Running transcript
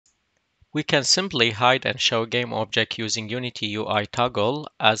We can simply hide and show game object using Unity UI toggle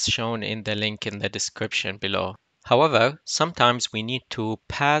as shown in the link in the description below. However, sometimes we need to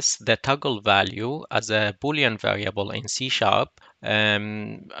pass the toggle value as a Boolean variable in C#,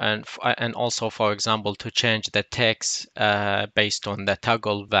 and also, for example, to change the text based on the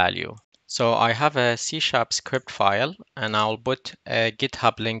toggle value. So I have a C# script file, and I'll put a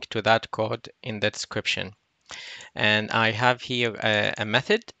GitHub link to that code in the description. And I have here a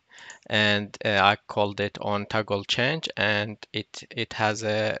method, and I called it on toggle change, and it has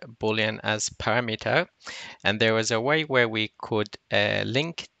a Boolean as parameter. And there was a way where we could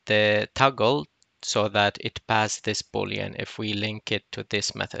link the toggle so that it passed this Boolean if we link it to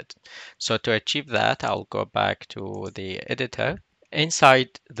this method. So to achieve that, I'll go back to the editor.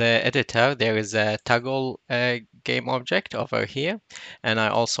 Inside the editor, there is a toggle game object over here, and I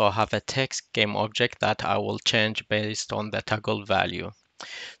also have a text game object that I will change based on the toggle value.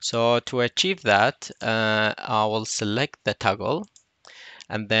 So to achieve that, I will select the toggle,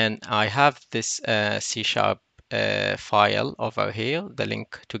 and then I have this C# file over here. The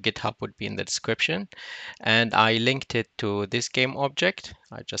link to GitHub would be in the description. And I linked it to this game object.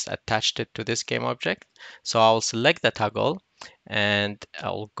 I just attached it to this game object. So I'll select the toggle, and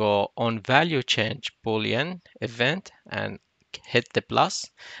I'll go on value change Boolean event and hit the plus,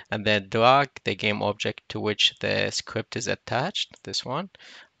 and then drag the game object to which the script is attached, this one.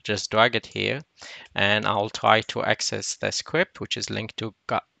 Just drag it here, and I'll try to access the script, which is linked to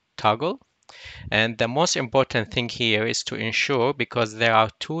toggle. And the most important thing here is to ensure, because there are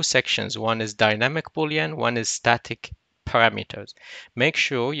two sections, one is dynamic Boolean, one is static parameters. Make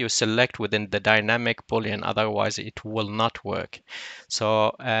sure you select within the dynamic Boolean, otherwise it will not work.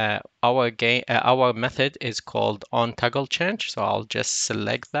 So our method is called on toggle change. So I'll just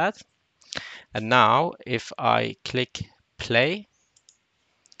select that. And now if I click play,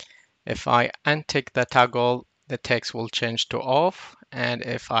 if I untick the toggle, the text will change to off, and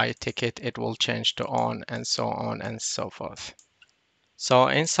if I tick it, it will change to on, and so on and so forth. So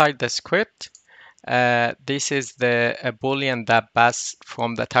inside the script, this is the Boolean that passed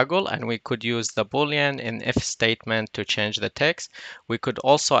from the toggle, and we could use the Boolean in if statement to change the text. We could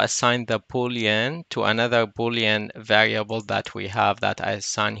also assign the Boolean to another Boolean variable that we have that I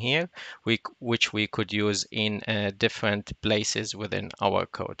assign here, which we could use in different places within our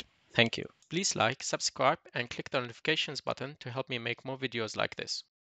code. Thank you. Please like, subscribe, and click the notifications button to help me make more videos like this.